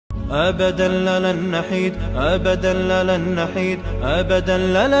أبدا لن نحيد، أبدا لن نحيد، أبدا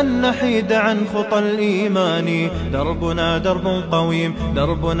لن نحيد عن خطى الإيمان. دربنا درب قويم،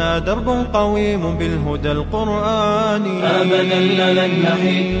 دربنا درب قويم بالهدى القرآني. أبدا لن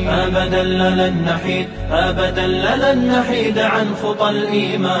نحيد، أبدا لن نحيد، أبدا لن نحيد عن خطى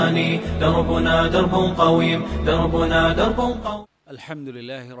الإيمان. دربنا درب قويم، دربنا درب قويم. الحمد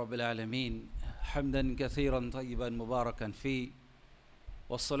لله رب العالمين، حمدا كثيرا طيبا مباركا فيه،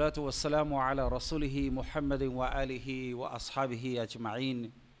 والصلاة والسلام على رسوله محمد وآله وأصحابه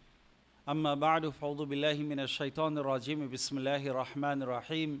أجمعين. أما بعد، فأعوذ بالله من الشيطان الرجيم. بسم الله الرحمن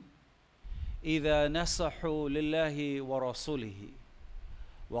الرحيم. إذا نصحوا لله ورسوله،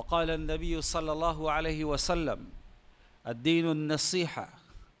 وقال النبي صلى الله عليه وسلم: الدين النصيحة.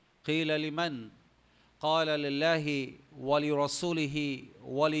 قيل لمن؟ قال لله ولرسوله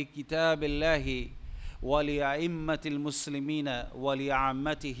ولكتاب الله ولأئمة المسلمين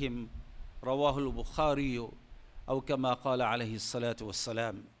ولعامتهم. رواه البخاري، أو كما قال عليه الصلاة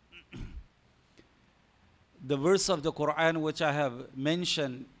والسلام. The verse of the Quran which I have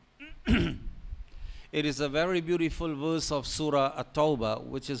mentioned, it is a very beautiful verse of Surah At-Tawbah,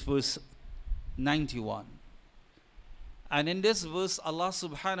 which is verse 91. And in this verse, Allah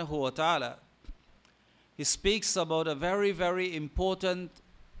subhanahu wa ta'ala, He speaks about a very, very important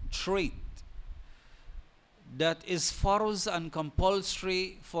trait that is farz and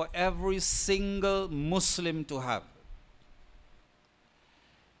compulsory for every single Muslim to have.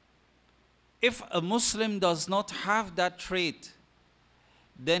 If a Muslim does not have that trait,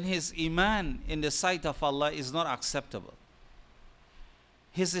 then his iman in the sight of Allah is not acceptable.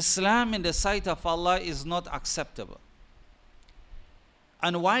 His Islam in the sight of Allah is not acceptable.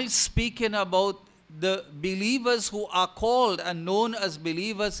 And while speaking about the believers who are called and known as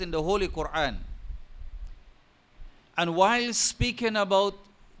believers in the Holy Quran, and while speaking about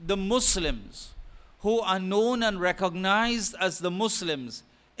the Muslims who are known and recognized as the Muslims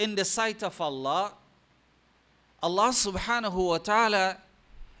in the sight of Allah, Allah subhanahu wa ta'ala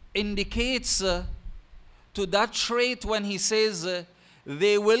indicates to that trait when He says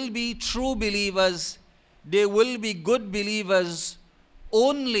they will be true believers, they will be good believers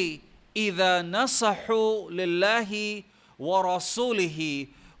only إِذَا نَصَحُوا لِلَّهِ وَرَسُولِهِ,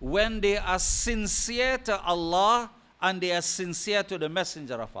 when they are sincere to Allah and they are sincere to the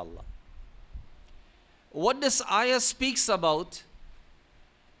Messenger of Allah. What this ayah speaks about,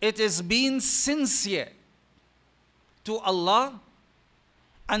 it is being sincere to Allah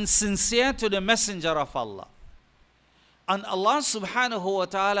and sincere to the Messenger of Allah. And Allah subhanahu wa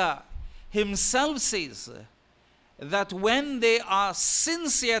ta'ala Himself says that when they are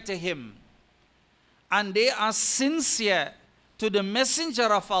sincere to Him and they are sincere to the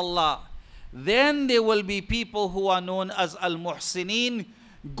Messenger of Allah, then they will be people who are known as al-muhsinin,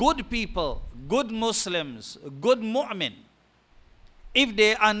 good people, good Muslims, good mu'min. If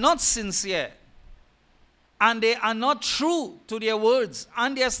they are not sincere and they are not true to their words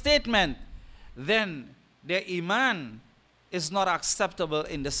and their statement, then their iman is not acceptable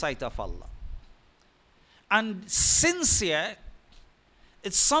in the sight of Allah. And sincere,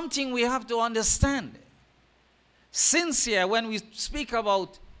 it's something we have to understand. Sincere, when we speak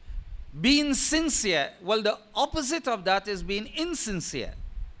about being sincere, well, the opposite of that is being insincere.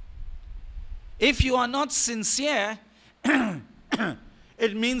 If you are not sincere,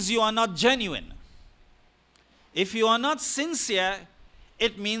 it means you are not genuine. If you are not sincere,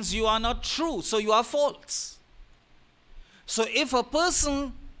 it means you are not true, so you are false. So if a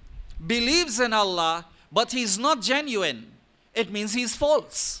person believes in Allah, but he is not genuine, it means he is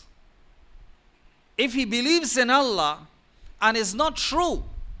false. If he believes in Allah and is not true,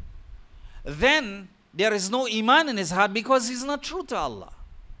 then there is no iman in his heart because he is not true to Allah.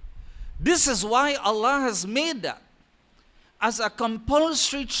 This is why Allah has made that as a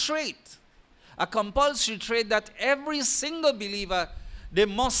compulsory trait that every single believer, they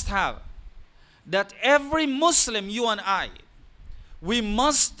must have. That every Muslim, you and I, we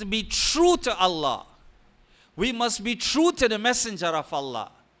must be true to Allah. We must be true to the Messenger of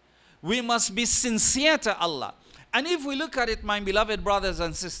Allah. We must be sincere to Allah. And if we look at it, my beloved brothers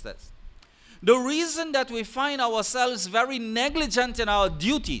and sisters, the reason that we find ourselves very negligent in our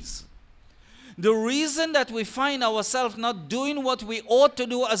duties, the reason that we find ourselves not doing what we ought to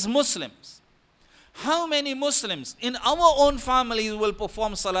do as Muslims, how many Muslims in our own families will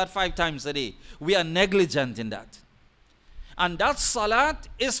perform salat 5 times a day? We are negligent in that. And that salat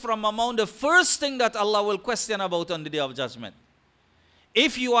is from among the first thing that Allah will question about on the Day of Judgment.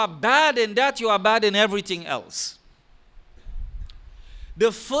 If you are bad in that, you are bad in everything else.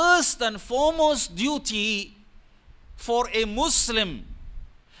 The first and foremost duty for a Muslim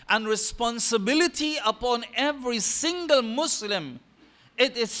and responsibility upon every single Muslim,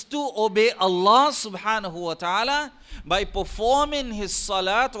 it is to obey Allah subhanahu wa ta'ala by performing his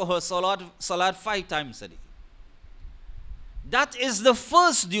salat or her salat 5 times a day. That is the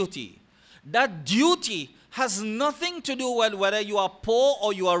first duty. That duty has nothing to do with whether you are poor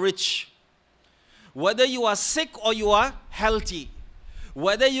or you are rich, whether you are sick or you are healthy,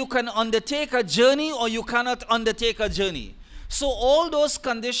 whether you can undertake a journey or you cannot undertake a journey. So all those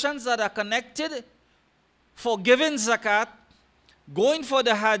conditions that are connected for giving zakat, going for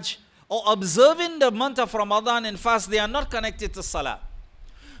the Hajj, or observing the month of Ramadan and fast, they are not connected to Salah.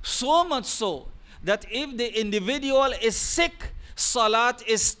 So much so that if the individual is sick, Salat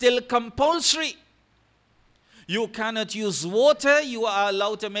is still compulsory. You cannot use water, you are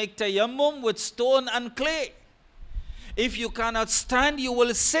allowed to make tayammum with stone and clay. If you cannot stand, you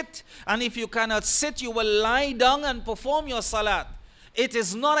will sit. And if you cannot sit, you will lie down and perform your salat. It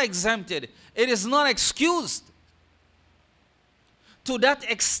is not exempted. It is not excused. To that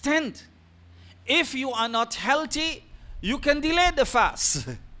extent, if you are not healthy, you can delay the fast.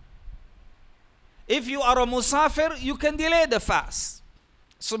 If you are a musafir, you can delay the fast.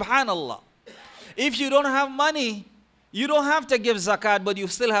 Subhanallah. If you don't have money, you don't have to give zakat, but you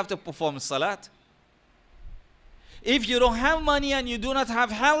still have to perform salat. If you don't have money and you do not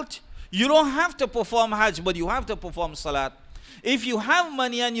have health, you don't have to perform hajj, but you have to perform salat. If you have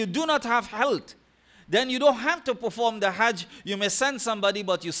money and you do not have health, then you don't have to perform the hajj. You may send somebody,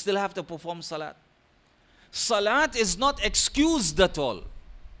 but you still have to perform salat. Salat is not excused at all.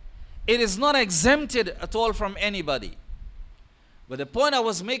 It is not exempted at all from anybody. But the point I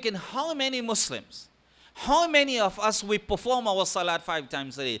was making, how many Muslims, how many of us, we perform our salat 5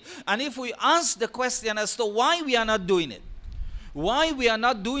 times a day? And if we ask the question as to why we are not doing it, why we are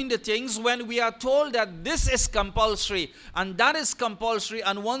not doing the things when we are told that this is compulsory and that is compulsory,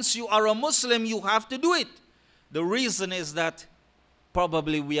 and once you are a Muslim, you have to do it. The reason is that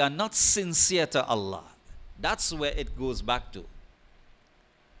probably we are not sincere to Allah. That's where it goes back to.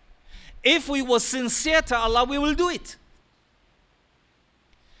 If we were sincere to Allah, we will do it.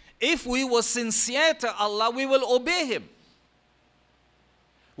 If we were sincere to Allah, we will obey Him.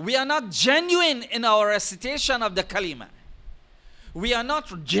 We are not genuine in our recitation of the kalima. We are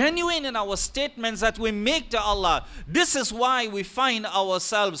not genuine in our statements that we make to Allah. This is why we find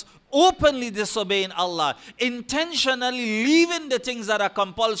ourselves openly disobeying Allah, intentionally leaving the things that are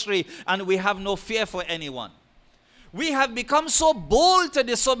compulsory, and we have no fear for anyone. We have become so bold to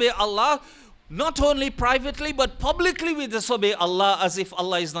disobey Allah, not only privately, but publicly we disobey Allah as if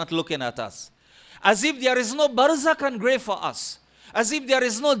Allah is not looking at us. As if there is no barzakh and grave for us. As if there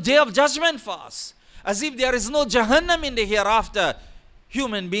is no day of judgment for us. As if there is no Jahannam in the hereafter.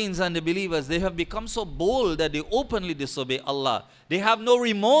 Human beings and the believers, they have become so bold that they openly disobey Allah. They have no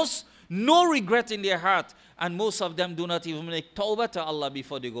remorse, no regret in their heart. And most of them do not even make tawbah to Allah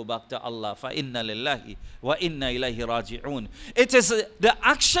before they go back to Allah. فَإِنَّ لِلَّهِ وَإِنَّ إِلَيْهِ رَاجِعُونَ. It is the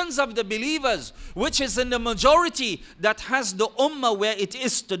actions of the believers, which is in the majority, that has the ummah where it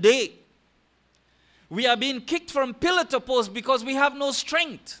is today. We are being kicked from pillar to post because we have no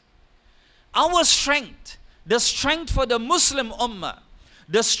strength. Our strength, the strength for the Muslim ummah,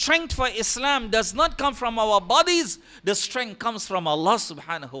 the strength for Islam does not come from our bodies. The strength comes from Allah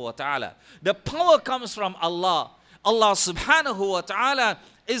subhanahu wa ta'ala. The power comes from Allah. Allah subhanahu wa ta'ala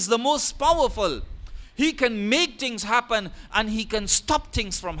is the most powerful. He can make things happen and He can stop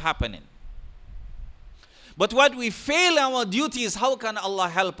things from happening. But what we fail in our duties, how can Allah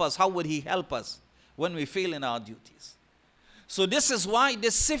help us? How would He help us when we fail in our duties? So this is why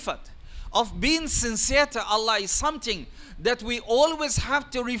this sifat of being sincere to Allah is something that we always have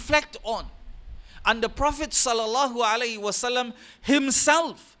to reflect on. And the Prophet sallallahu alaihi wasallam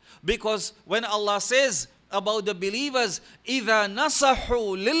himself, because when Allah says about the believers, إِذَا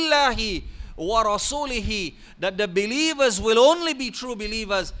نَصَحُوا لِلَّهِ وَرَسُولِهِ, that the believers will only be true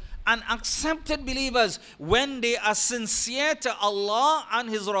believers and accepted believers when they are sincere to Allah and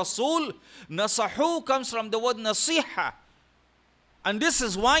His Rasul. Nasahu comes from the word nasiha. And this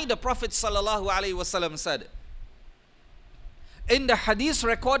is why the Prophet sallallahu alaihi wasallam said, in the hadith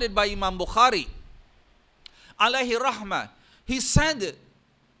recorded by Imam Bukhari, alayhi rahmah, he said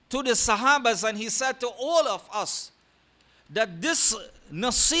to the Sahabas and he said to all of us that this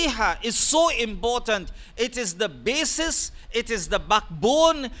nasiha is so important. It is the basis, it is the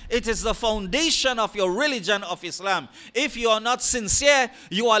backbone, it is the foundation of your religion of Islam. If you are not sincere,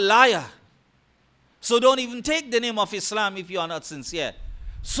 you are a liar. So don't even take the name of Islam if you are not sincere.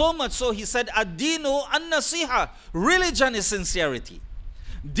 So much so, he said, ad-dinu an-nasiha. Religion is sincerity.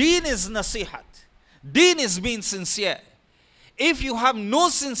 Deen is nasihat. Deen is being sincere. if you have no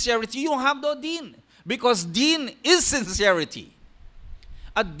sincerity, you don't have no deen. Because deen is sincerity.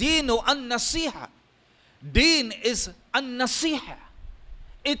 Ad-deenu an-nasiha. Deen is an-nasiha.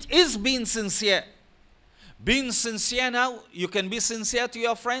 It is being sincere. Being sincere now, you can be sincere to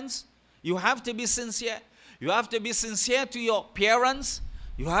your friends. You have to be sincere. You have to be sincere to your parents.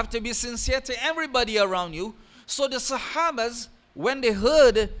 You have to be sincere to everybody around you. So the Sahabas, when they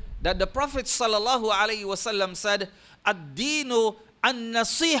heard that the Prophet sallallahu alaihi wasallam said, Ad-deenu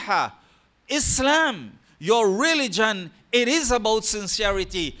an-nasiha, Islam, your religion, it is about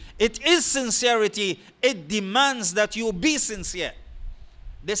sincerity. It is sincerity. It demands that you be sincere.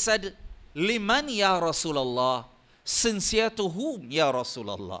 They said, Liman ya Rasulallah? Sincere to whom, ya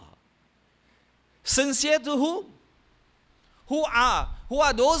Rasulallah? Sincere to whom? Who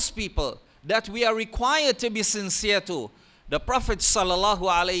are those people that we are required to be sincere to? The Prophet sallallahu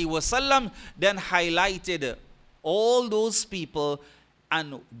alaihi wasallam then highlighted all those people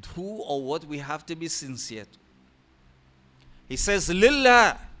and who or what we have to be sincere to. He says,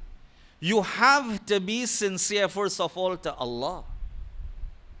 Lillah, you have to be sincere first of all to Allah.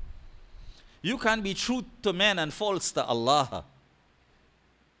 You can be true to men and false to Allah.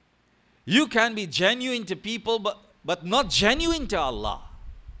 You can be genuine to people but not genuine to Allah.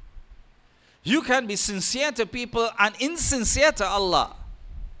 You can be sincere to people and insincere to Allah.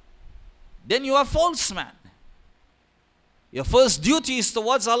 Then you are a false man. Your first duty is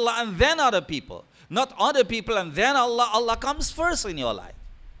towards Allah and then other people. Not other people and then Allah. Allah comes first in your life.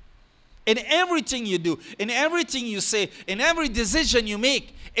 In everything you do, in everything you say, in every decision you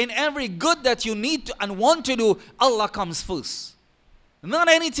make, in every good that you need to and want to do, Allah comes first. Not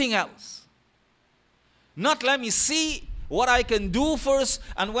anything else. Not let me see what I can do first,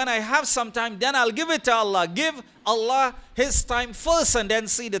 and when I have some time, then I'll give it to Allah. Give Allah His time first and then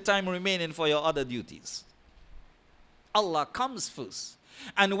see the time remaining for your other duties. Allah comes first.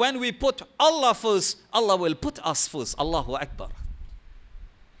 And when we put Allah first, Allah will put us first. Allahu Akbar.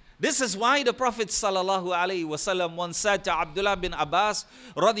 This is why the Prophet sallallahu alaihi wasallam once said to Abdullah bin Abbas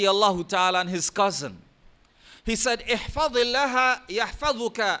radiyallahu ta'ala and his cousin. He said, Ihfadhillaha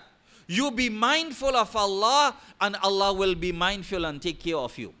yahfadhuka. You be mindful of Allah and Allah will be mindful and take care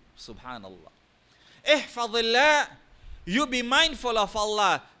of you. Subhanallah. Ihfadhillah. You be mindful of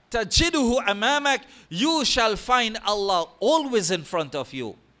Allah. Tajiduhu amamak. You shall find Allah always in front of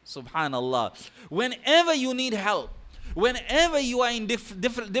you. Subhanallah. Whenever you need help, whenever you are in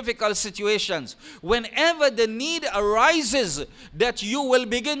difficult situations, whenever the need arises that you will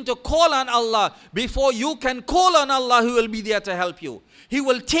begin to call on Allah, before you can call on Allah, He will be there to help you. He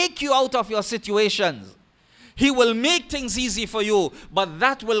will take you out of your situations. He will make things easy for you, but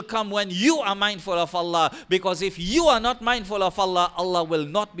that will come when you are mindful of Allah, because if you are not mindful of Allah, Allah will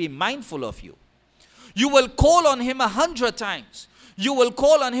not be mindful of you. You will call on Him 100 times. You will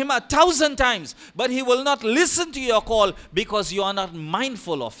call on Him 1,000 times, but He will not listen to your call because you are not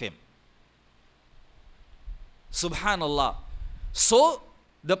mindful of Him. Subhanallah. So,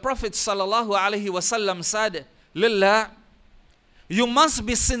 the Prophet sallallahu alaihi wasallam said, Lillah, you must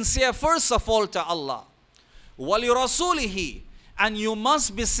be sincere first of all to Allah. وَلِرَسُولِهِ, and you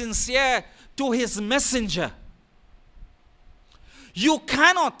must be sincere to His messenger. You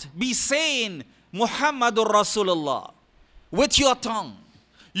cannot be saying Muhammadur Rasulullah with your tongue.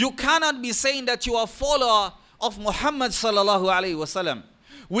 You cannot be saying that you are a follower of Muhammad sallallahu alaihi wasallam.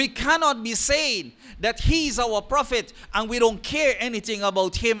 We cannot be saying that he is our prophet and we don't care anything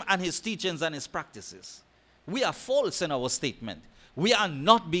about him and his teachings and his practices. We are false in our statement. We are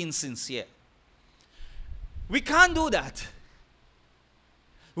not being sincere. We can't do that.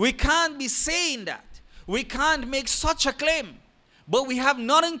 We can't be saying that. We can't make such a claim. But we have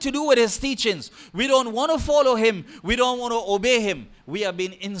nothing to do with his teachings. We don't want to follow him. We don't want to obey him. We are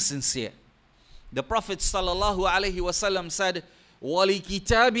being insincere. The Prophet sallallahu alaihi wasallam said, "Wali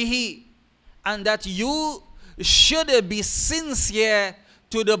kitabihi," and that you should be sincere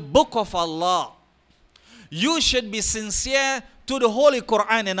to the book of Allah. You should be sincere to the Holy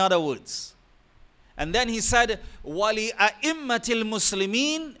Quran, in other words. And then he said, "Wali a'immatil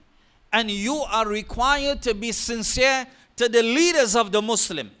muslimin," and you are required to be sincere to the leaders of the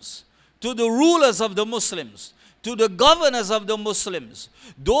Muslims, to the rulers of the Muslims, to the governors of the Muslims,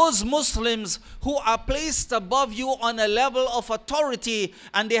 those Muslims who are placed above you on a level of authority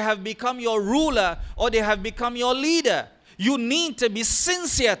and they have become your ruler or they have become your leader. You need to be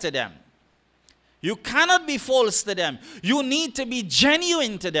sincere to them. You cannot be false to them. You need to be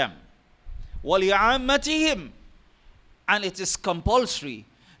genuine to them. وَلِعَامَّتِهِمْ, and it is compulsory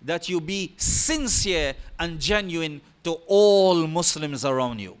that you be sincere and genuine to all Muslims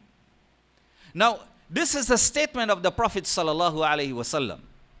around you. Now, This is the statement of the Prophet sallallahu alaihi wasallam.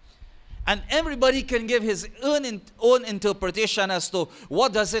 And everybody can give his own interpretation as to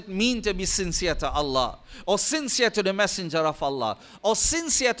what does it mean to be sincere to Allah, or sincere to the Messenger of Allah, or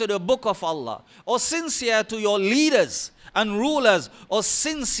sincere to the Book of Allah, or sincere to your leaders and rulers, or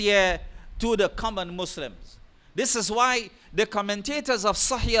sincere to the common Muslims. This is why the commentators of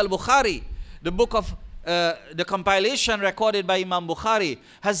Sahih al-Bukhari, the book of the compilation recorded by Imam Bukhari,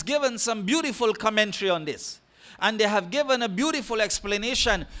 has given some beautiful commentary on this. And they have given a beautiful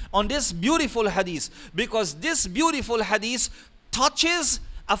explanation on this beautiful hadith, because this beautiful hadith touches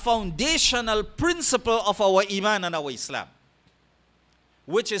a foundational principle of our Iman and our Islam,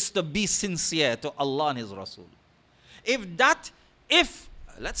 which is to be sincere to Allah and His Rasul.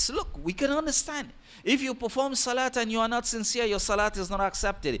 Let's look, we can understand. If you perform salat and you are not sincere, your salat is not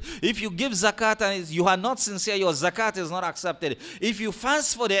accepted. If you give zakat and you are not sincere, your zakat is not accepted. If you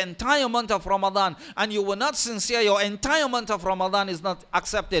fast for the entire month of Ramadan and you were not sincere, your entire month of Ramadan is not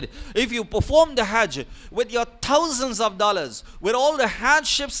accepted. If you perform the Hajj with your thousands of dollars, with all the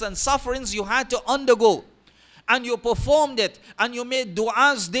hardships and sufferings you had to undergo, and you performed it, and you made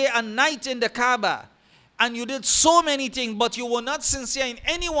du'as day and night in the Kaaba, and you did so many things, but you were not sincere in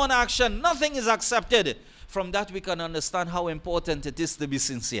any one action, nothing is accepted. From that we can understand how important it is to be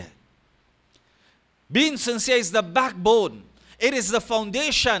sincere. Being sincere is the backbone. It is the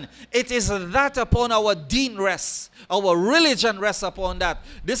foundation. It is that upon our deen rests. Our religion rests upon that.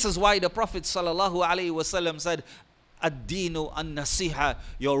 This is why the Prophet ﷺ said, Ad-deenu an-nasiha.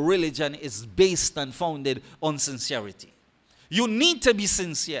 Your religion is based and founded on sincerity. You need to be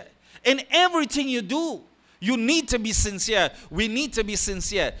sincere. In everything you do, you need to be sincere. We need to be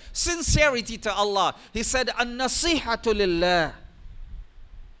sincere. Sincerity to Allah. He said, An-nasihatu lillah.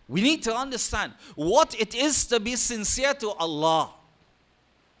 We need to understand what it is to be sincere to Allah.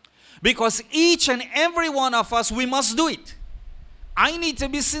 Because each and every one of us, we must do it. I need to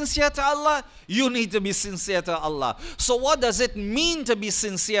be sincere to Allah. You need to be sincere to Allah. So what does it mean to be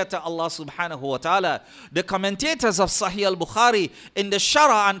sincere to Allah subhanahu wa ta'ala? The commentators of Sahih al-Bukhari in the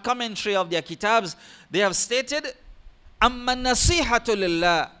Sharah and commentary of their kitabs, they have stated, Amma nasihatu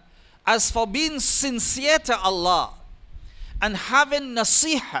lillah. As for being sincere to Allah and having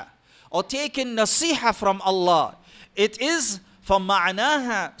nasiha or taking nasiha from Allah, it is from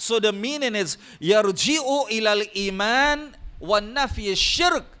ma'naha. So the meaning is yarji'u ilal iman وَالنَّفِيِ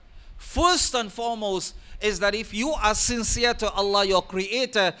الشِّرْكِ. First and foremost is that if you are sincere to Allah, your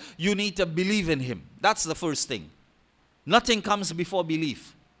Creator, you need to believe in Him. That's the first thing. Nothing comes before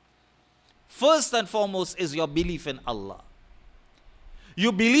belief. First and foremost is your belief in Allah.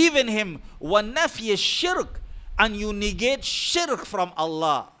 You believe in Him, وَالنَّفِيِ الشِّرْكِ, and you negate shirk from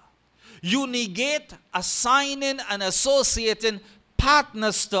Allah. You negate assigning and associating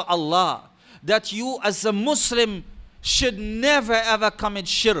partners to Allah. That you as a Muslim should never ever commit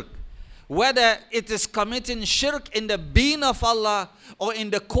shirk. Whether it is committing shirk in the being of Allah, or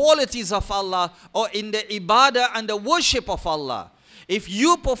in the qualities of Allah, or in the ibadah and the worship of Allah. If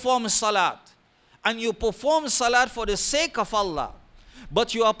you perform salat, and you perform salat for the sake of Allah,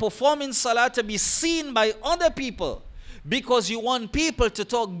 but you are performing salat to be seen by other people, because you want people to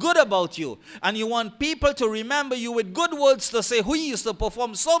talk good about you, and you want people to remember you with good words to say, who used to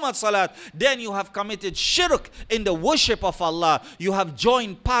perform so much salat, then you have committed shirk in the worship of Allah. You have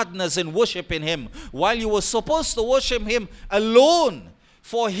joined partners in worshiping Him. While you were supposed to worship Him alone,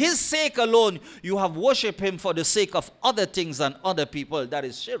 for His sake alone, you have worshipped Him for the sake of other things and other people. That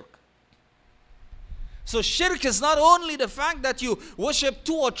is shirk. So shirk is not only the fact that you worship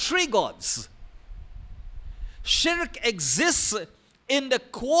 2 or 3 gods. Shirk exists in the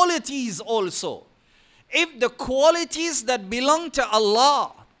qualities also. If the qualities that belong to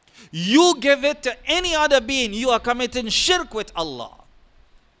Allah, you give it to any other being, you are committing shirk with Allah.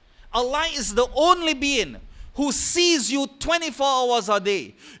 Allah is the only being who sees you 24 hours a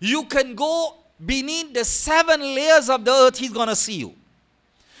day. You can go beneath the 7 layers of the earth, He's going to see you.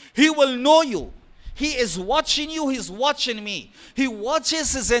 He will know you. He is watching you, He's watching me. He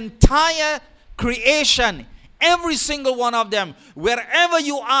watches His entire creation. Every single one of them. Wherever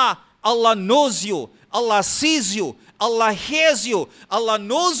you are, Allah knows you. Allah sees you. Allah hears you. Allah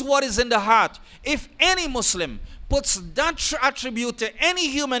knows what is in the heart. If any Muslim puts that attribute to any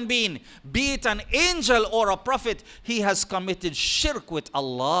human being, be it an angel or a prophet, he has committed shirk with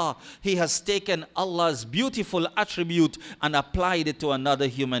Allah. He has taken Allah's beautiful attribute and applied it to another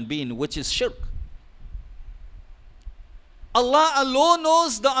human being, which is shirk. Allah alone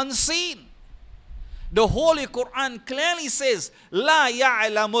knows the unseen. The Holy Quran clearly says, La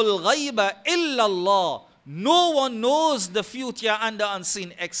ya'lamul ghayba illa Allah. No one knows the future and the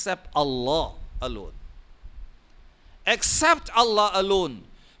unseen except Allah alone. except Allah alone.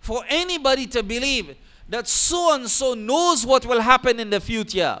 For anybody to believe that so and so knows what will happen in the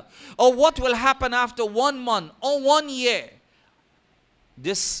future, or what will happen after 1 month or 1 year,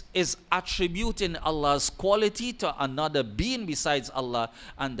 this is attributing Allah's quality to another being besides Allah,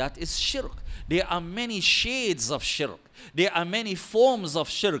 and that is shirk. There are many shades of shirk. There are many forms of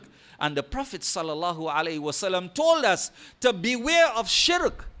shirk. And the Prophet ﷺ told us to beware of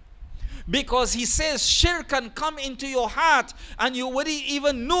shirk, because he says shirk can come into your heart and you wouldn't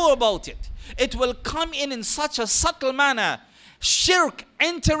even know about it. It will come in such a subtle manner. Shirk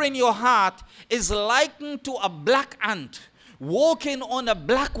entering your heart is likened to a black ant walking on a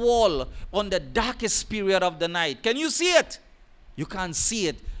black wall on the darkest period of the night. Can you see it? You can't see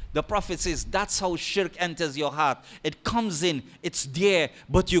it. The Prophet says that's how shirk enters your heart. It comes in, it's there,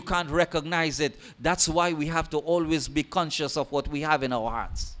 but you can't recognize it. That's why we have to always be conscious of what we have in our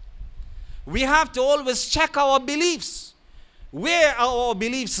hearts. We have to always check our beliefs. Where are our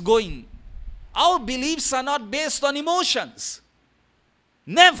beliefs going? Our beliefs are not based on emotions.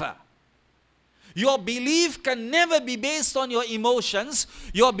 Never. Your belief can never be based on your emotions.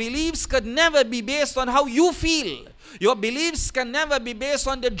 Your beliefs can never be based on how you feel. Your beliefs can never be based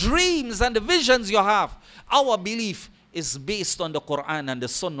on the dreams and the visions you have. Our belief is based on the Quran and the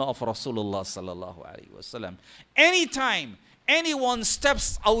Sunnah of Rasulullah sallallahu alaihi wasallam. Anytime anyone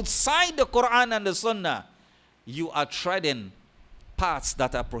steps outside the Quran and the Sunnah, you are treading paths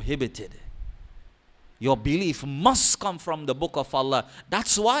that are prohibited. Your belief must come from the book of Allah.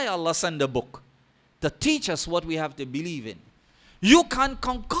 That's why Allah sent the book, to teach us what we have to believe in. You can't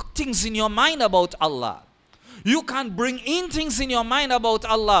concoct things in your mind about Allah. You can't bring in things in your mind about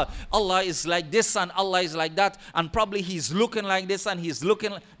Allah. Allah is like this and Allah is like that, and probably He's looking like this and He's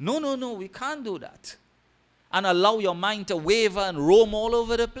looking like... No, no, no, we can't do that. And allow your mind to waver and roam all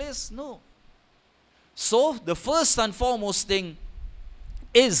over the place. No. So the first and foremost thing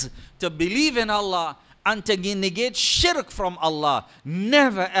is to believe in Allah and to negate shirk from Allah.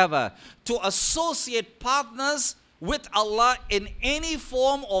 Never ever to associate partners with Allah in any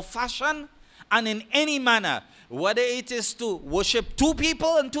form or fashion and in any manner. Whether it is to worship two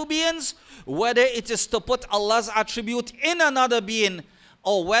people and two beings, whether it is to put Allah's attribute in another being,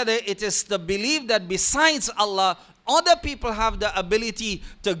 or whether it is to believe that besides Allah, other people have the ability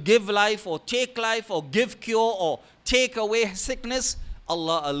to give life or take life or give cure or take away sickness.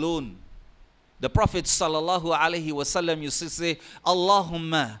 Allah alone. The Prophet sallallahu alaihi wasallam used to say,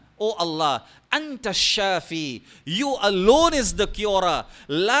 Allahumma, O Allah, anta shafi, you alone is the curer.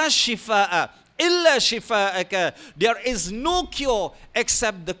 La shifa'a illa shifa'aka. There is no cure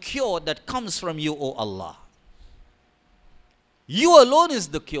except the cure that comes from you, O Allah. You alone is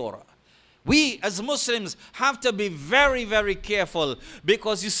the curer. We as Muslims have to be very, very careful,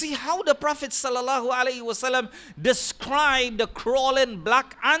 because you see how the Prophet sallallahu alaihi wasallam described the crawling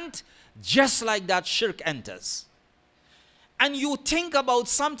black ant. Just like that, shirk enters. And you think about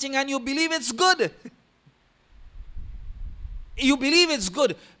something and you believe it's good. You believe it's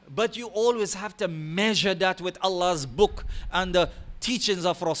good, but you always have to measure that with Allah's book and the teachings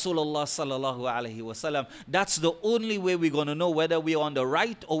of Rasulullah sallallahu alaihi wasallam. That's the only way we're going to know whether we're on the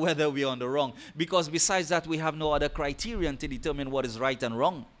right or whether we're on the wrong. Because besides that, we have no other criterion to determine what is right and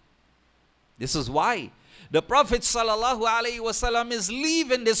wrong. This is why the Prophet sallallahu alaihi wasallam is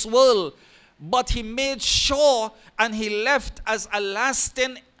leaving this world, but he made sure and he left as a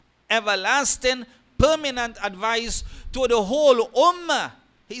lasting, everlasting, permanent advice to the whole ummah.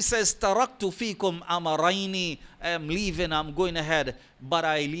 He says, Taraktu fikum amaraini. I am leaving, I'm going ahead, but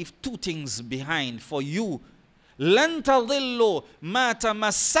I leave two things behind for you. Lan tadillu ma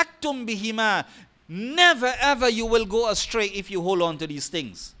tamassaktum bihima. Never ever you will go astray if you hold on to these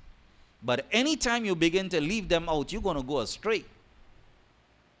things. But anytime you begin to leave them out, you're going to go astray.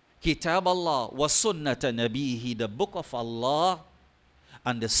 Kitab Allah wa sunnata nabihi, the book of Allah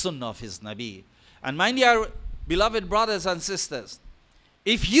and the sunnah of his Nabi. And my dear beloved brothers and sisters,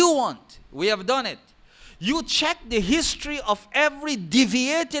 if you want, we have done it. You check the history of every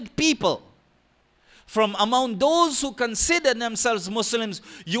deviated people. From among those who consider themselves Muslims,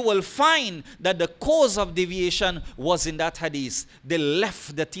 you will find that the cause of deviation was in that hadith. They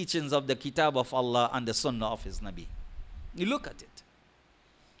left the teachings of the Kitab of Allah and the Sunnah of his Nabi. You look at it.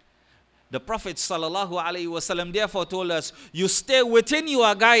 The Prophet sallallahu alaihi wasallam therefore told us, you stay within, you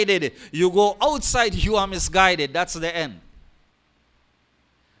are guided. You go outside, you are misguided. That's the end.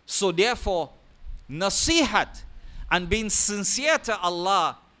 So therefore, nasihat and being sincere to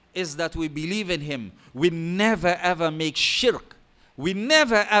Allah is that we believe in Him. We never ever make shirk We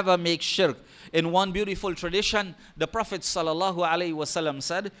never ever make shirk. In one beautiful tradition, the Prophet ﷺ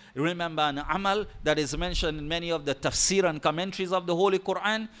said, remember an amal that is mentioned in many of the tafsir and commentaries of the Holy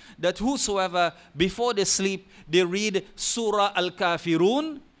Quran, that whosoever before they sleep, they read Surah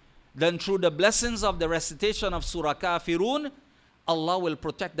Al-Kafirun, then through the blessings of the recitation of Surah Kafirun, Allah will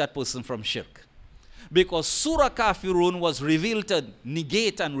protect that person from shirk. Because Surah Kafirun was revealed to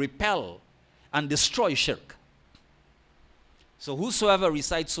negate and repel and destroy shirk. So whosoever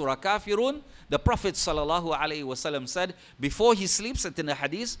recites Surah Kafirun, the Prophet ﷺ said, before he sleeps, it in a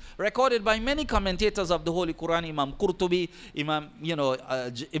hadith, recorded by many commentators of the Holy Quran, Imam Qurtubi, Imam,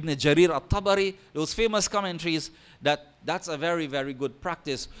 Ibn Jarir al-Tabari, those famous commentaries, that's a very, very good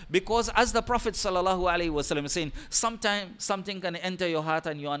practice. Because as the Prophet ﷺ is saying, sometimes something can enter your heart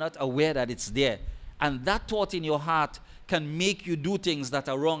and you are not aware that it's there. And that thought in your heart can make you do things that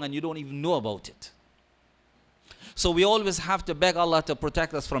are wrong and you don't even know about it. So we always have to beg Allah to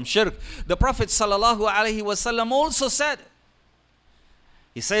protect us from shirk. The Prophet ﷺ also said,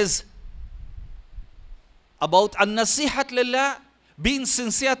 he says about an-nasihat lillah, being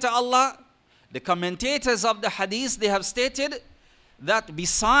sincere to Allah. The commentators of the hadith, they have stated that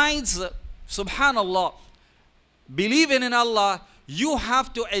besides, subhanallah, believing in Allah, you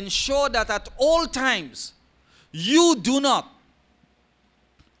have to ensure that at all times you do not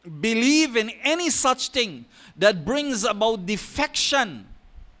believe in any such thing that brings about defection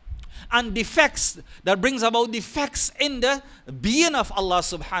and defects, that brings about defects in the being of Allah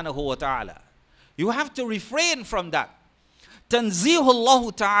subhanahu wa ta'ala. You have to refrain from that.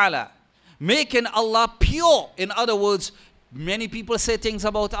 Tanzihullah ta'ala, making Allah pure. In other words, many people say things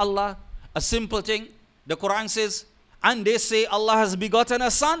about Allah, a simple thing. The Quran says, and they say Allah has begotten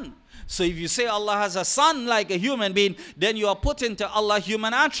a son. So if you say Allah has a son like a human being, then you are putting to Allah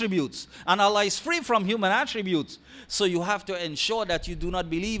human attributes. And Allah is free from human attributes. So you have to ensure that you do not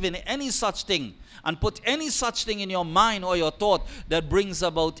believe in any such thing and put any such thing in your mind or your thought that brings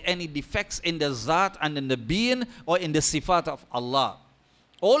about any defects in the Zat and in the being or in the Sifat of Allah.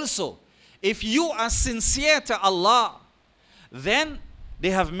 Also, if you are sincere to Allah, then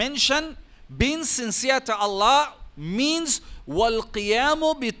they have mentioned being sincere to Allah means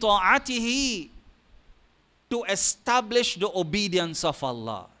وَالْقِيَامُ بِطَاعَتِهِ, to establish the obedience of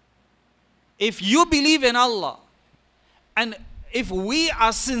Allah. If you believe in Allah, and if we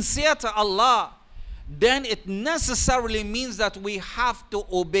are sincere to Allah, then it necessarily means that we have to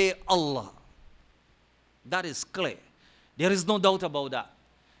obey Allah. That is clear. There is no doubt about that.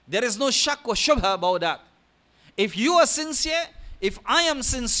 There is no shak or shubha about that. If you are sincere, if I am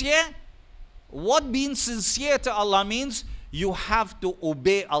sincere, what being sincere to Allah means, you have to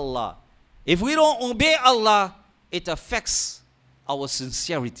obey Allah. If we don't obey Allah, it affects our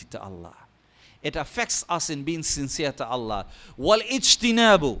sincerity to Allah. It affects us in being sincere to Allah.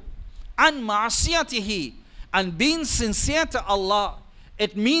 وَالْإِجْتِنَابُ عَنْ مَعْصِيَتِهِ, and being sincere to Allah,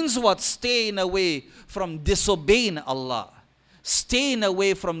 it means what? Staying away from disobeying Allah. Staying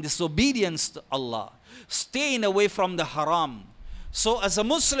away from disobedience to Allah. Staying away from the haram. So as a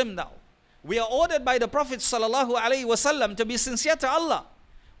Muslim now, we are ordered by the Prophet ﷺ to be sincere to Allah.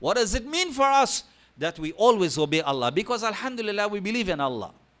 What does it mean for us? That we always obey Allah. Because alhamdulillah, we believe in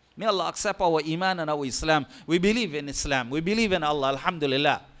Allah. May Allah accept our iman and our Islam. We believe in Islam. We believe in Allah,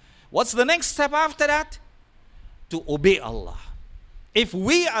 alhamdulillah. What's the next step after that? To obey Allah. If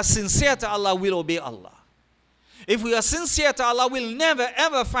we are sincere to Allah, we'll obey Allah. If we are sincere to Allah, we'll never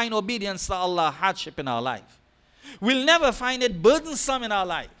ever find obedience to Allah hardship in our life. We'll never find it burdensome in our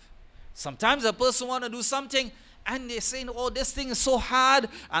life. Sometimes a person want to do something and they're saying, oh, this thing is so hard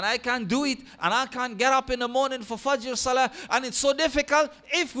and I can't do it and I can't get up in the morning for Fajr Salah and it's so difficult.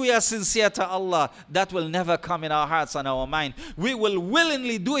 If we are sincere to Allah, that will never come in our hearts and our mind. We will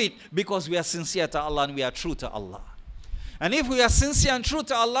willingly do it because we are sincere to Allah and we are true to Allah. And if we are sincere and true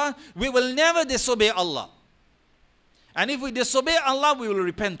to Allah, we will never disobey Allah. And if we disobey Allah, we will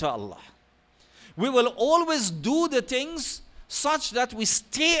repent to Allah. We will always do the things such that we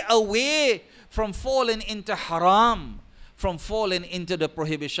stay away from falling into haram, from falling into the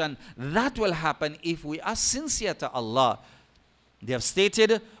prohibition. That will happen if we are sincere to Allah. They have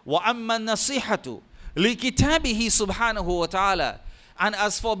stated, وَأَمَّا النَّصِيحَةُ لِكِتَابِهِ سُبْحَانَهُ وَتَعَالَى. And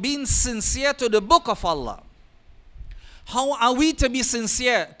as for being sincere to the book of Allah, how are we to be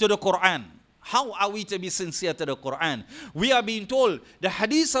sincere to the Quran? How are we to be sincere to the Quran? We are being told the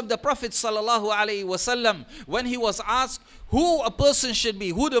hadith of the Prophet ﷺ, when he was asked who a person should be,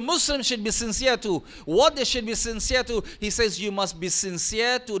 who the Muslim should be sincere to, what they should be sincere to, he says you must be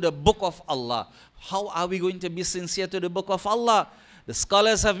sincere to the book of Allah. How are we going to be sincere to the book of Allah? The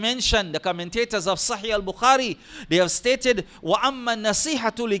scholars have mentioned, the commentators of Sahih al-Bukhari, they have stated, وَأَمَّا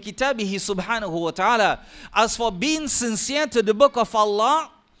النَّصِيحَةُ لِكِتَابِهِ سُبْحَانَهُ وَتَعَالَى. As for being sincere to the book of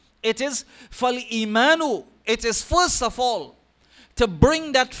Allah, it is فَالْإِيمَانُ. It is first of all to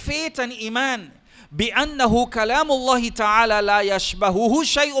bring that faith and iman بِأَنَّهُ كَلَامُ اللَّهِ تَعَالَى لَا يَشْبَهُهُ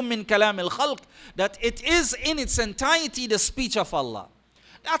شَيْءٌ مِّن كَلَامِ الْخَلْقِ. That it is in its entirety the speech of Allah.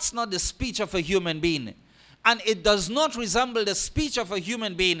 That's not the speech of a human being. And it does not resemble the speech of a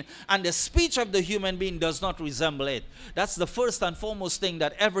human being, and the speech of the human being does not resemble it. That's the first and foremost thing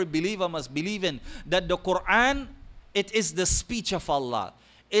that every believer must believe in, that the Quran, it is the speech of Allah.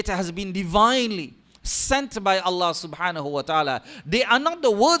 It has been divinely sent by Allah subhanahu wa ta'ala. They are not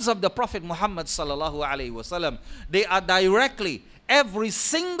the words of the Prophet Muhammad sallallahu alayhi wasallam. They are directly, every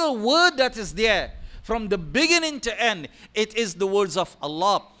single word that is there, from the beginning to end, it is the words of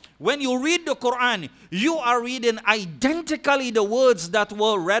Allah. When you read the Quran, you are reading identically the words that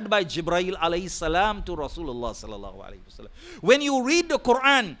were read by Jibreel alayhi salam to Rasulullah sallallahu alayhi wasallam. When you read the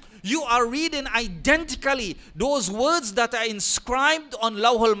Quran, you are reading identically those words that are inscribed on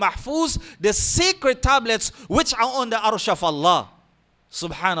Lawh al-Mahfuz, the sacred tablets which are on the Arsh of Allah.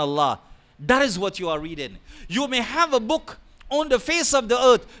 Subhanallah. That is what you are reading. You may have a book on the face of the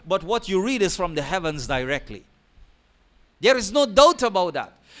earth, but what you read is from the heavens directly. There is no doubt about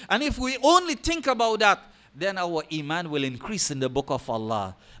that. And if we only think about that, then our iman will increase in the book of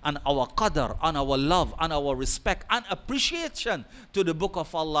Allah. And our qadr, and our love, and our respect, and appreciation to the book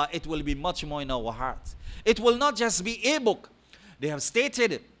of Allah, it will be much more in our hearts. It will not just be a book. They have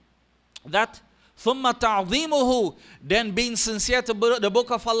stated that ثُمَّ تَعْظِيمُهُ. Then being sincere to the book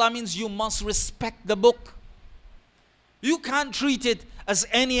of Allah means you must respect the book. You can't treat it as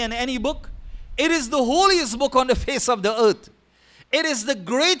any book. It is the holiest book on the face of the earth. It is the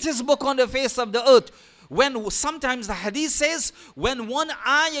greatest book on the face of the earth. When sometimes the hadith says, when one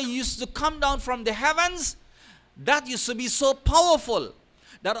ayah used to come down from the heavens, that used to be so powerful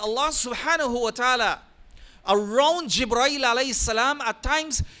that Allah subhanahu wa ta'ala, around Jibreel alayhi salam, at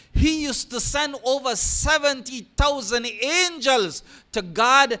times he used to send over 70,000 angels to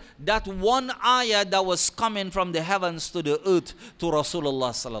guard that one ayah that was coming from the heavens to the earth to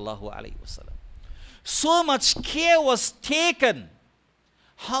Rasulullah sallallahu alayhi wasallam. So much care was taken.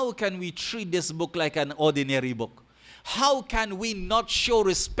 How can we treat this book like an ordinary book? How can we not show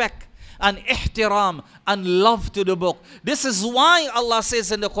respect and ihtiram and love to the book? This is why Allah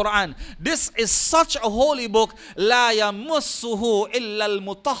says in the Quran, this is such a holy book, لا يمسه إلا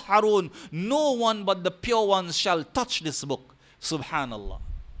المطهرون. No one but the pure ones shall touch this book. Subhanallah.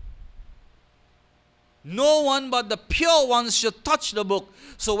 No one but the pure ones should touch the book.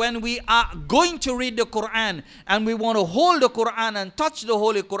 So when we are going to read the Quran and we want to hold the Quran and touch the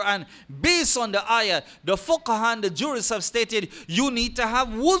Holy Quran based on the ayah, the fuqaha and the jurists have stated you need to have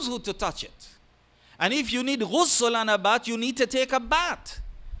wuzu to touch it. And if you need ghusl and a bath, you need to take a bath.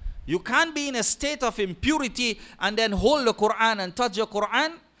 You can't be in a state of impurity and then hold the Quran and touch the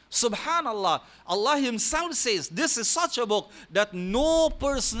Quran. Subhanallah, Allah himself says this is such a book that no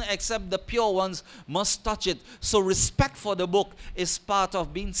person except the pure ones must touch it. So respect for the book is part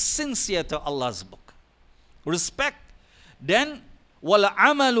of being sincere to Allah's book. Respect. Then wal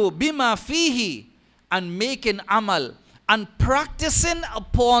amalu bima fihi, and making amal and practicing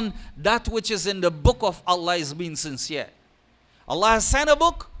upon that which is in the book of Allah is being sincere. Allah has sent a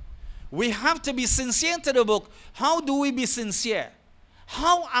book. We have to be sincere to the book. How do we be sincere?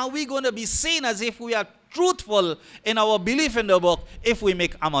 How are we going to be seen as if we are truthful in our belief in the book if we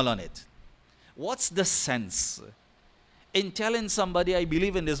make amal on it? What's the sense in telling somebody I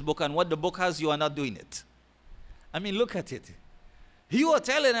believe in this book and what the book has, you are not doing it? I mean, look at it. You are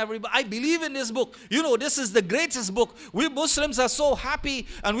telling everybody, I believe in this book. You know, this is the greatest book. We Muslims are so happy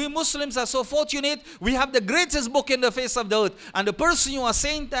and we Muslims are so fortunate. We have the greatest book in the face of the earth. And the person you are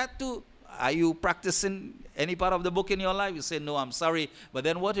saying that to, are you practicing any part of the book in your life? You say, no, I'm sorry. But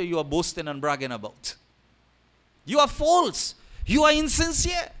then what are you boasting and bragging about? You are false. You are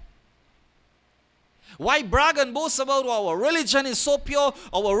insincere. Why brag and boast about our religion is so pure?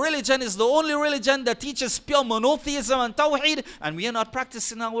 Our religion is the only religion that teaches pure monotheism and tawheed, and we are not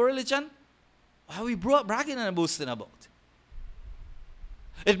practicing our religion? What are we bragging and boasting about?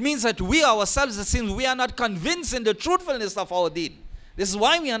 It means that we ourselves, it seems we are not convinced in the truthfulness of our deen. This is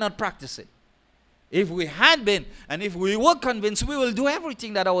why we are not practicing. If we had been, and if we were convinced, we will do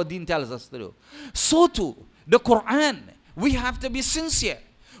everything that our deen tells us to do. So too, the Quran, we have to be sincere.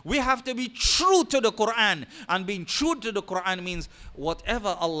 We have to be true to the Quran. And being true to the Quran means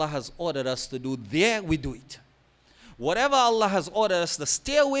whatever Allah has ordered us to do, there we do it. Whatever Allah has ordered us to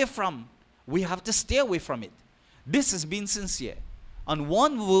stay away from, we have to stay away from it. This is being sincere. in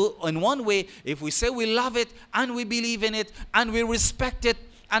one way, if we say we love it and we believe in it and we respect it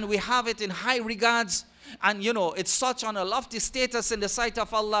and we have it in high regards, and you know, it's such on a lofty status in the sight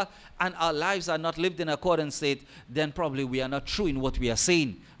of Allah, and our lives are not lived in accordance with it, then probably we are not true in what we are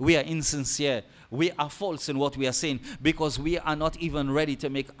saying. We are insincere. We are false in what we are saying, because we are not even ready to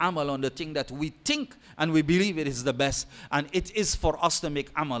make amal on the thing that we think and we believe it is the best, and it is for us to make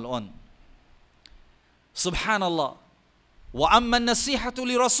amal on. Subhanallah. وَأَمَّا النَّصِيحَةُ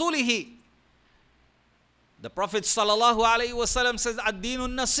لِرَسُولِهِ. The Prophet sallallahu alaihi wasallam says, ad-dinu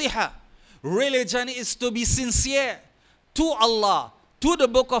nasiha. Religion is to be sincere to Allah, to the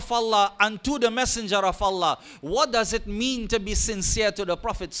book of Allah, and to the messenger of Allah. What does it mean to be sincere to the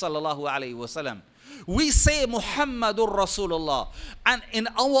Prophet sallallahu alaihi wasallam? We say Muhammadur Rasulullah, and in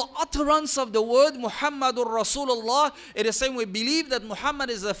our utterance of the word Muhammadur Rasulullah, it is saying we believe that Muhammad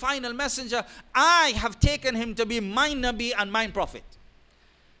is the final messenger. I have taken him to be my Nabi and my Prophet.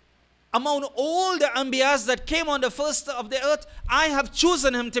 Among all the Anbiyas that came on the first of the earth, I have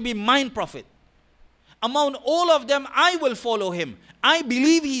chosen him to be my Prophet. Among all of them, I will follow him. I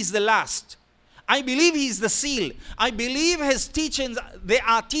believe he is the last. I believe he is the seal. I believe his teachings, they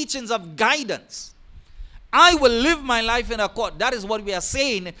are teachings of guidance. I will live my life in accord. That is what we are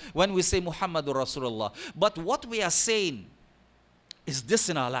saying when we say Muhammadur Rasulullah. But what we are saying is this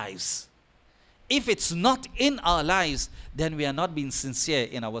in our lives. If it's not in our lives, then we are not being sincere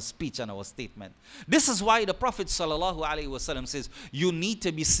in our speech and our statement. This is why the Prophet sallallahu alaihi wasallam says, you need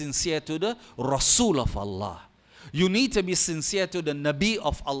to be sincere to the Rasul of Allah. You need to be sincere to the Nabi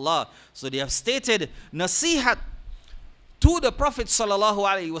of Allah. So they have stated, nasihat to the Prophet sallallahu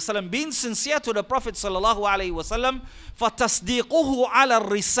alaihi wasallam, being sincere to the Prophet sallallahu alaihi wasallam, fatasdiquhu ala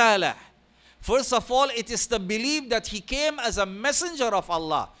risala. First of all, it is to believe that he came as a messenger of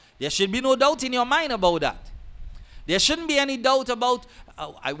Allah. There should be no doubt in your mind about that. There shouldn't be any doubt about,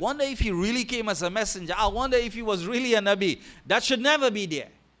 I wonder if he really came as a messenger. I wonder if he was really a Nabi. That should never be there.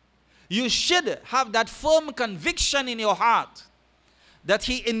 You should have that firm conviction in your heart that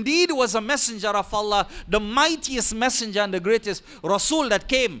he indeed was a messenger of Allah, the mightiest messenger and the greatest Rasul that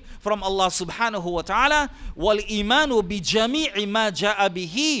came from Allah subhanahu wa ta'ala. وَالْإِيمَانُ بِجَمِيعِ مَا جَاءَ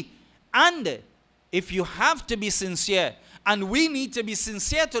بِهِ. And if you have to be sincere, and we need to be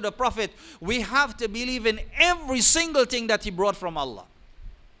sincere to the Prophet, we have to believe in every single thing that he brought from Allah.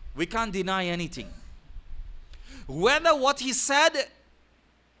 We can't deny anything. Whether what he said,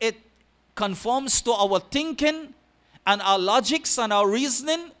 it conforms to our thinking and our logics and our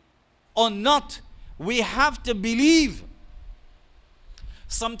reasoning or not, we have to believe.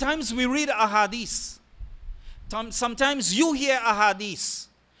 Sometimes we read a hadith. Sometimes you hear a hadith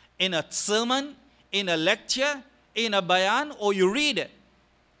in a sermon, in a lecture, in a Bayaan, or you read it,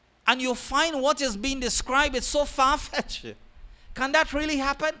 and you find what is being described is so far-fetched. Can that really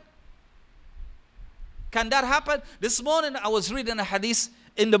happen? Can that happen? This morning I was reading a hadith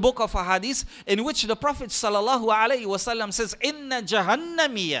in the book of a hadith in which the Prophet sallallahu alaihi wasallam says, Inna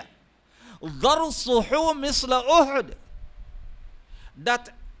jahannamiya darsuhu misla uhud. That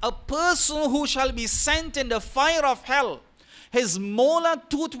a person who shall be sent in the fire of hell, his molar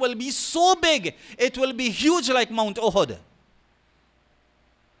tooth will be so big, it will be huge like Mount Uhud.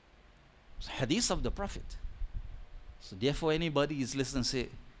 Hadith of the Prophet. So therefore anybody is listening say,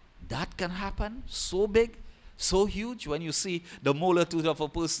 that can happen? So big, so huge? When you see the molar tooth of a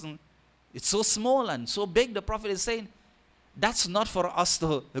person, it's so small and so big, the Prophet is saying, that's not for us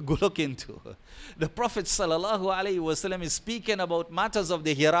to go look into. The Prophet sallallahu alaihi wasallam is speaking about matters of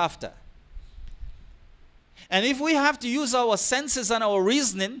the hereafter. And if we have to use our senses and our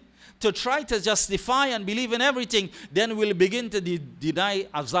reasoning to try to justify and believe in everything, then we'll begin to deny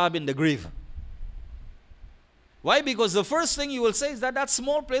azab in the grave. Why? Because the first thing you will say is that that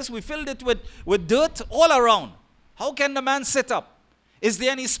small place, we filled it with dirt all around. How can the man sit up? Is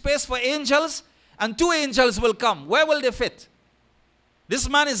there any space for angels? And 2 angels will come. Where will they fit? This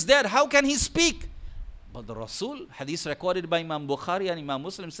man is dead. How can he speak? But the Rasul, hadith recorded by Imam Bukhari and Imam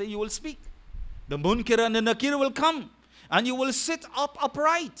Muslim, say you will speak. The Munkir and the Nakir will come and you will sit up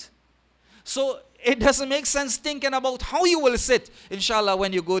upright. So it doesn't make sense thinking about how you will sit. Inshallah,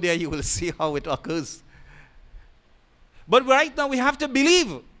 when you go there, you will see how it occurs. But right now, we have to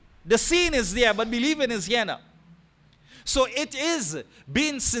believe. The scene is there, but believing is here now. So it is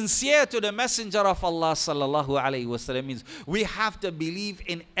being sincere to the Messenger of Allah sallallahu alaihi wasallam means we have to believe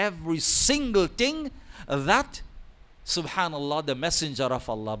in every single thing that, subhanallah, the Messenger of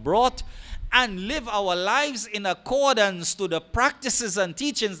Allah brought, and live our lives in accordance to the practices and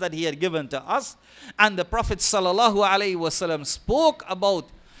teachings that he had given to us. And the Prophet sallallahu alaihi wasallam spoke about,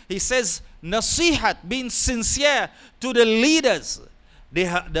 he says, nasihat, being sincere to the leaders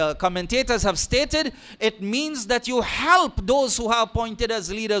The commentators have stated it means that you help those who are appointed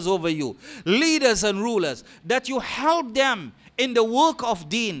as leaders over you, leaders and rulers, that you help them in the work of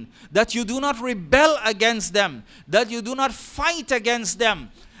deen, that you do not rebel against them, that you do not fight against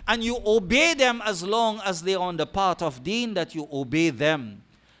them, and you obey them as long as they are on the path of deen, that you obey them.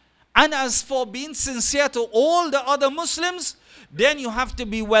 And as for being sincere to all the other Muslims, then you have to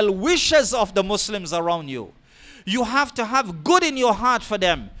be well-wishers of the Muslims around you. You have to have good in your heart for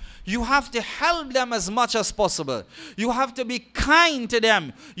them. You have to help them as much as possible. You have to be kind to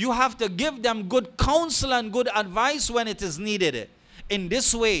them. You have to give them good counsel and good advice when it is needed. In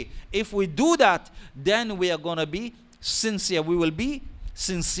this way, if we do that, then we are going to be sincere. We will be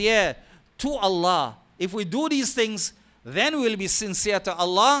sincere to Allah. If we do these things, then we will be sincere to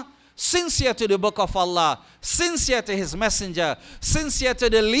Allah, sincere to the book of Allah, sincere to His messenger, sincere to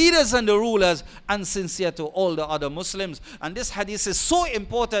the leaders and the rulers, and sincere to all the other Muslims. And this hadith is so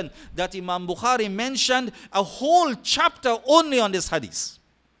important that Imam Bukhari mentioned a whole chapter only on this hadith.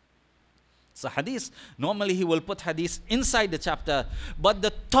 It's a hadith. Normally he will put hadith inside the chapter, but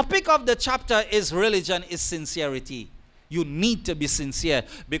the topic of the chapter is religion, is sincerity. You need to be sincere,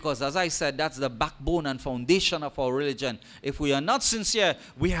 because as I said, that's the backbone and foundation of our religion. If we are not sincere,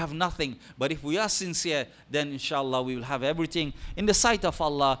 we have nothing. But if we are sincere, then inshallah we will have everything in the sight of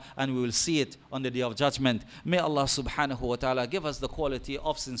Allah, and we will see it on the day of judgment. May Allah subhanahu wa ta'ala give us the quality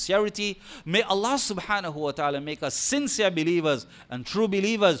of sincerity. May Allah subhanahu wa ta'ala make us sincere believers and true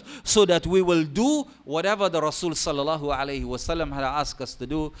believers, so that we will do whatever the Rasul sallallahu alayhi wa sallam had asked us to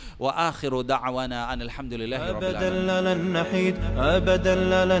do. Wa akhiru da'wana an alhamdulillahi rabbil alamin. نحيد أبدا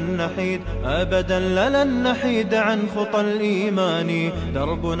لن نحيد أبدا لن نحيد عن خطى الإيمان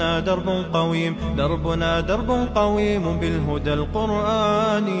دربنا درب قويم دربنا درب قويم بالهدى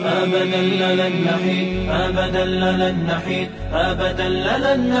القرآني أبدا لن نحيد أبدا لن نحيد أبدا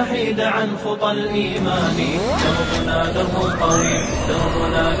لن نحيد عن خطى الإيمان دربنا درب قويم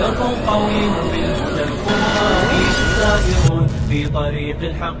دربنا درب قويم بالهدى القرآني سائر في طريق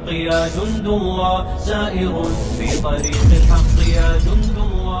الحق يا جند الله سائر في طريق الحق يا جند